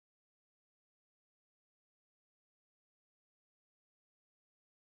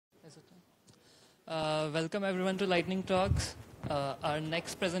Welcome everyone to Lightning Talks. Our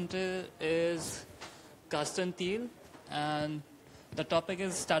next presenter is Carsten Thiel, and the topic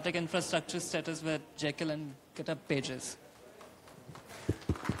is static infrastructure status with Jekyll and GitHub pages.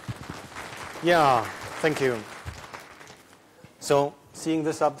 Yeah, thank you. So seeing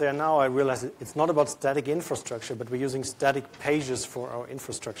this up there now, I realize it's not about static infrastructure, but we're using static pages for our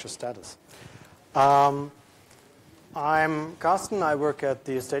infrastructure status. I'm Carsten. I work at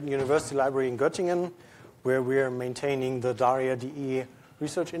the State University Library in Göttingen, where we're maintaining the DARIA-DE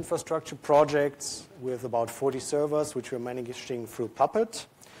research infrastructure projects with about 40 servers, which we're managing through Puppet.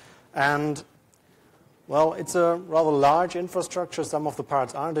 And, well, it's a rather large infrastructure. Some of the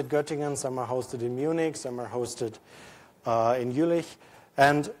parts aren't at Göttingen. Some are hosted in Munich. Some are hosted in Jülich.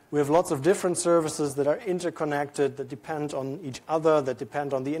 And we have lots of different services that are interconnected, that depend on each other, that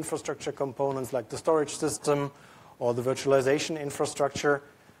depend on the infrastructure components like the storage system or the virtualization infrastructure.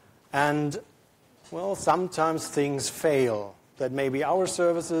 And, well, sometimes things fail. That may be our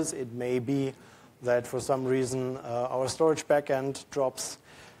services. It may be that for some reason our storage backend drops.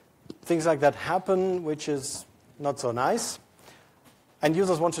 Things like that happen, which is not so nice. And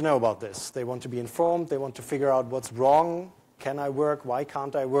users want to know about this. They want to be informed. They want to figure out what's wrong. Can I work? Why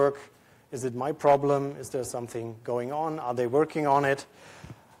can't I work? Is it my problem? Is there something going on? Are they working on it?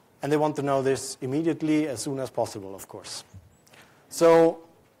 And they want to know this immediately, as soon as possible, of course. So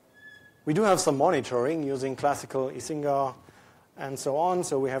we do have some monitoring using classical Isinga and so on.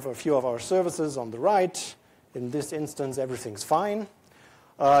 So we have a few of our services on the right. In this instance, everything's fine.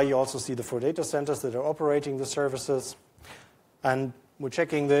 You also see the 4 data centers that are operating the services. And we're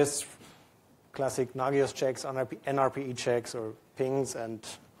checking this, classic Nagios checks, NRPE checks, or pings, and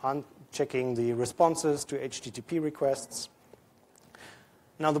checking the responses to HTTP requests.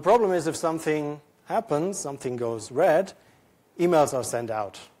 Now, the problem is if something happens, something goes red, emails are sent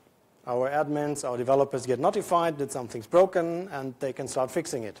out. Our admins, our developers get notified that something's broken, and they can start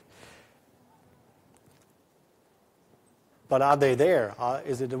fixing it. But are they there?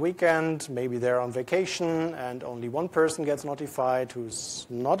 Is it a weekend? Maybe they're on vacation, and only one person gets notified who's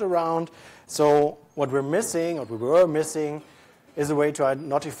not around. So what we're missing, or we were missing, is a way to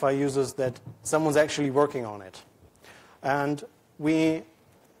notify users that someone's actually working on it. And we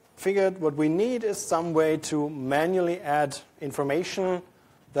figured what we need is some way to manually add information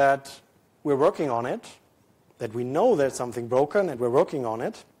that we're working on it, that we know there's something broken and we're working on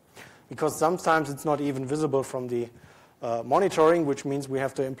it, because sometimes it's not even visible from the monitoring, which means we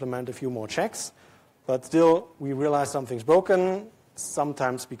have to implement a few more checks. But still, we realize something's broken,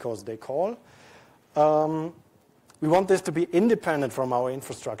 sometimes because they call. We want this to be independent from our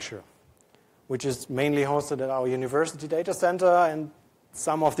infrastructure, which is mainly hosted at our university data center, and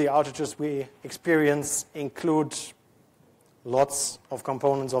some of the outages we experience include lots of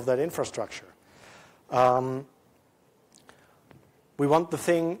components of that infrastructure. We want the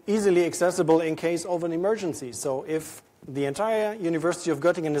thing easily accessible in case of an emergency. So if the entire University of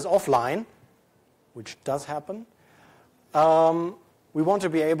Göttingen is offline, which does happen, we want to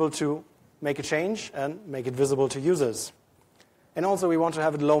be able to make a change and make it visible to users. And also we want to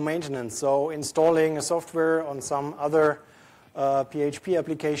have it low maintenance. So installing a software on some other PHP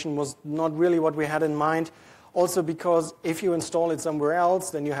application was not really what we had in mind. Also because if you install it somewhere else,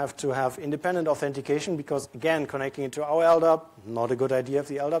 then you have to have independent authentication because, again, connecting it to our LDAP, not a good idea if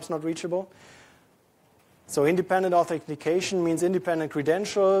the LDAP's not reachable. So independent authentication means independent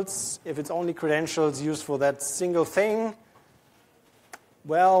credentials. If it's only credentials used for that single thing,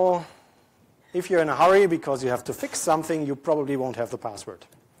 well, if you're in a hurry because you have to fix something, you probably won't have the password.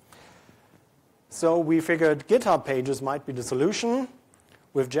 So we figured GitHub pages might be the solution.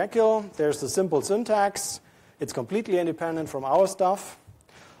 With Jekyll, there's the simple syntax. It's completely independent from our stuff.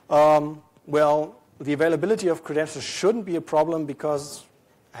 Well, the availability of credentials shouldn't be a problem because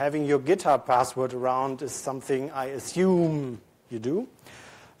having your GitHub password around is something I assume you do.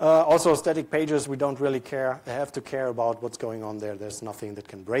 Also, static pages, we don't really have to care about what's going on there. There's nothing that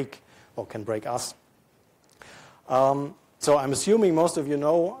can break or can break us. So I'm assuming most of you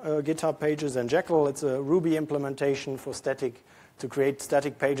know GitHub pages and Jekyll. It's a Ruby implementation for to create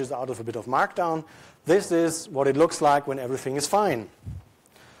static pages out of a bit of Markdown. This is what it looks like when everything is fine.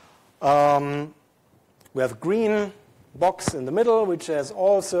 We have a green box in the middle, which says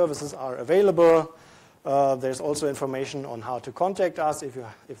all services are available. There's also information on how to contact us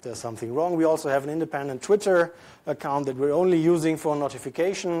if there's something wrong. We also have an independent Twitter account that we're only using for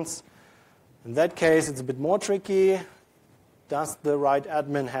notifications. In that case, it's a bit more tricky. Does the right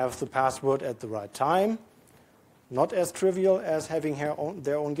admin have the password at the right time? Not as trivial as having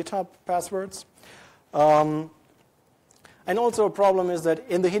their own GitHub passwords. And also a problem is that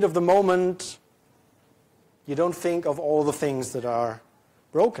in the heat of the moment, you don't think of all the things that are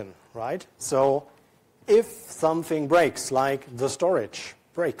broken, right? So if something breaks, like the storage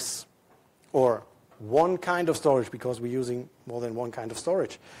breaks, or one kind of storage, because we're using more than one kind of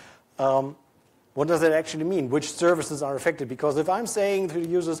storage, what does that actually mean? Which services are affected? Because if I'm saying to the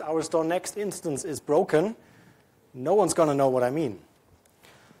users, our store next instance is broken, no one's going to know what I mean.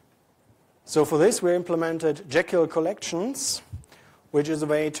 So for this, we implemented Jekyll collections, which is a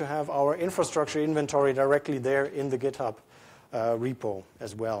way to have our infrastructure inventory directly there in the GitHub repo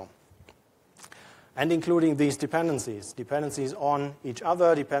as well. And including these dependencies on each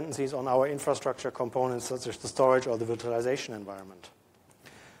other, dependencies on our infrastructure components, such as the storage or the virtualization environment.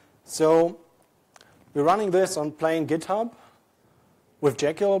 So we're running this on plain GitHub with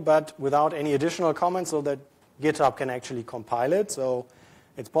Jekyll, but without any additional comments, so that GitHub can actually compile it. So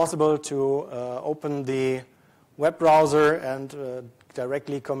it's possible to open the web browser and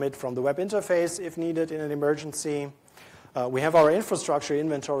directly commit from the web interface if needed in an emergency. We have our infrastructure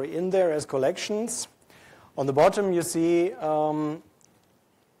inventory in there as collections. On the bottom, you see a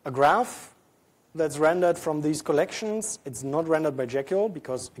graph that's rendered from these collections. It's not rendered by Jekyll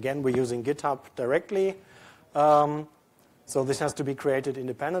because, again, we're using GitHub directly. So this has to be created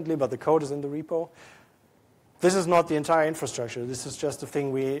independently, but the code is in the repo. This is not the entire infrastructure. This is just the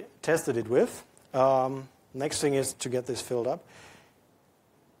thing we tested it with. Next thing is to get this filled up.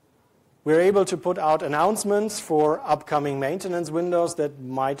 We're able to put out announcements for upcoming maintenance windows that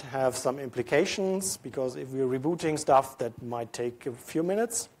might have some implications, because if we're rebooting stuff, that might take a few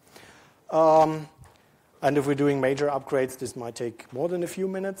minutes. And if we're doing major upgrades, this might take more than a few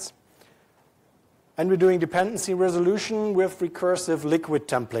minutes. And we're doing dependency resolution with recursive liquid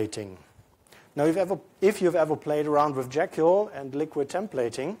templating. Now, if you've ever played around with Jekyll and liquid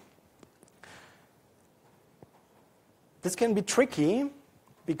templating, this can be tricky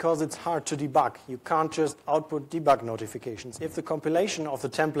because it's hard to debug. You can't just output debug notifications. If the compilation of the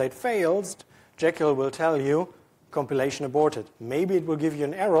template fails, Jekyll will tell you compilation aborted. Maybe it will give you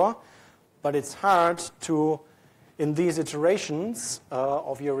an error, but it's hard to, in these iterations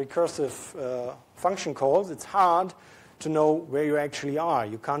of your recursive function calls, it's hard to know where you actually are.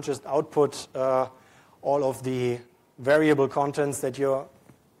 You can't just output all of the variable contents that you're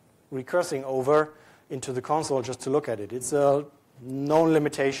recursing over into the console just to look at it. It's a known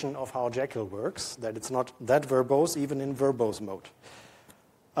limitation of how Jekyll works, that it's not that verbose, even in verbose mode.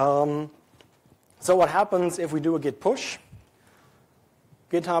 So what happens if we do a git push?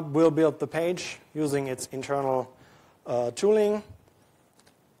 GitHub will build the page using its internal tooling.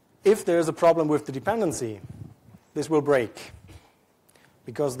 If there's a problem with the dependency, this will break,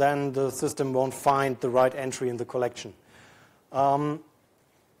 because then the system won't find the right entry in the collection.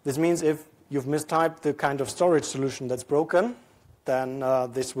 This means if you've mistyped the kind of storage solution that's broken, then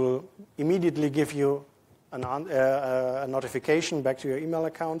this will immediately give you a notification back to your email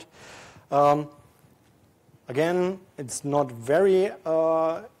account. Again, it's not very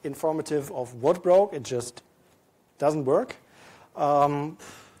informative of what broke. It just doesn't work.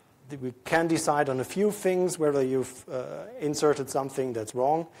 We can decide on a few things, whether you've inserted something that's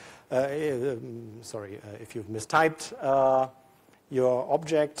wrong. If you've mistyped your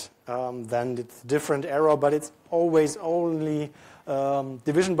object, then it's a different error, but it's always only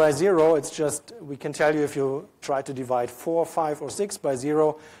division by 0. It's just, we can tell you if you try to divide 4, 5, or 6 by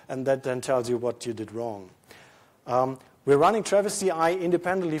 0, and that then tells you what you did wrong. We're running Travis CI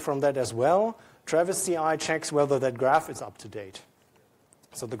independently from that as well. Travis CI checks whether that graph is up to date.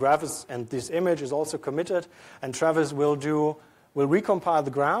 So the graph is, and this image is also committed, and Travis will recompile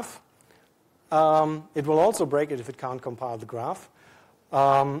the graph. It will also break it if it can't compile the graph,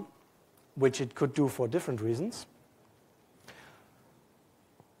 which it could do for different reasons.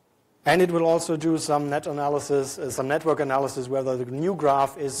 And it will also do some some network analysis, whether the new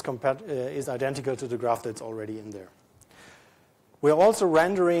graph is identical to the graph that's already in there. We're also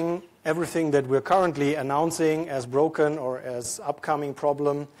rendering everything that we're currently announcing as broken or as upcoming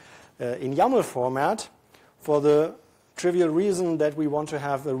problem in YAML format, for the trivial reason that we want to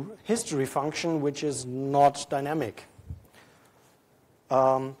have a history function which is not dynamic.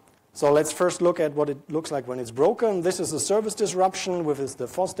 So let's first look at what it looks like when it's broken. This is a service disruption with the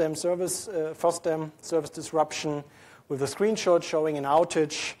FOSDEM service disruption, with a screenshot showing an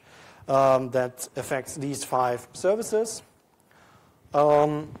outage that affects these 5 services.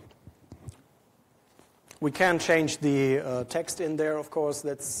 We can change the text in there, of course.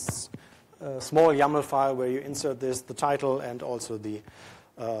 That's a small YAML file where you insert the title, and also the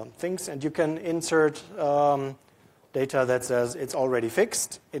things. And you can insert data that says it's already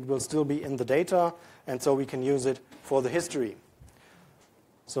fixed. It will still be in the data, and so we can use it for the history.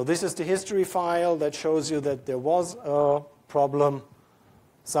 So this is the history file that shows you that there was a problem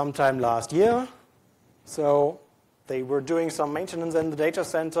sometime last year. So they were doing some maintenance in the data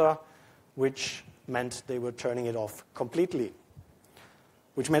center, which meant they were turning it off completely,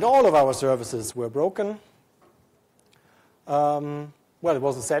 which meant all of our services were broken. Well, it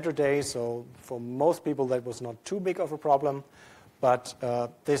was a Saturday, so for most people that was not too big of a problem. But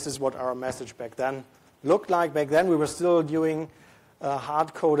this is what our message back then looked like. Back then we were still doing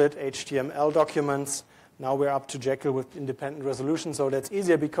hard-coded HTML documents. Now we're up to Jekyll with independent resolution, so that's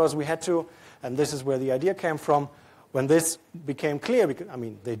easier because we had to, and this is where the idea came from, when this became clear, because, I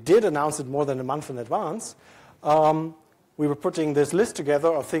mean, they did announce it more than a month in advance, we were putting this list together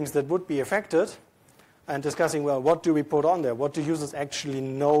of things that would be affected and discussing, well, what do we put on there? What do users actually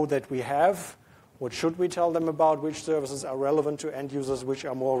know that we have? What should we tell them about? Which services are relevant to end users? Which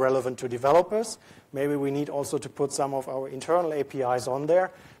are more relevant to developers? Maybe we need also to put some of our internal APIs on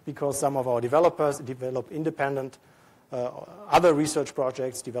there because some of our developers develop independent, other research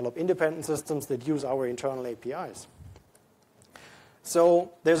projects develop independent systems that use our internal APIs.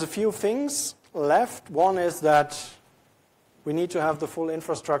 So there's a few things left. One is that we need to have the full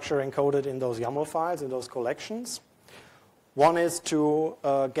infrastructure encoded in those YAML files, in those collections. One is to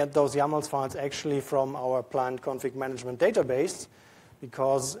get those YAML files actually from our planned config management database,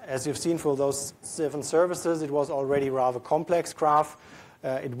 because as you've seen for those 7 services, it was already rather complex graph.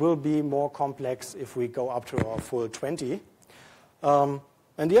 It will be more complex if we go up to our full 20. And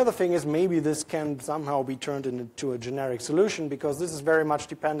the other thing is maybe this can somehow be turned into a generic solution, because this is very much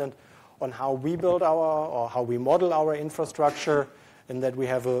dependent on how we build or how we model our infrastructure, and that we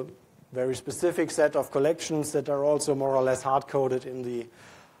have a very specific set of collections that are also more or less hard-coded in the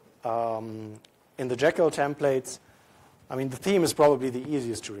Jekyll templates. I mean, the theme is probably the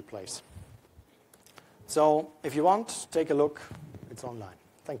easiest to replace. So if you want, take a look. It's online.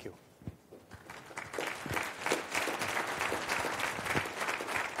 Thank you.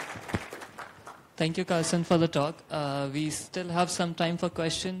 Thank you, Carsten, for the talk. We still have some time for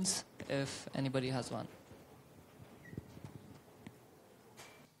questions, if anybody has one.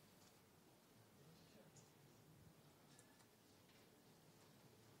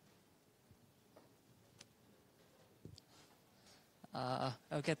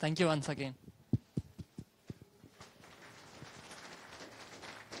 Okay, thank you once again.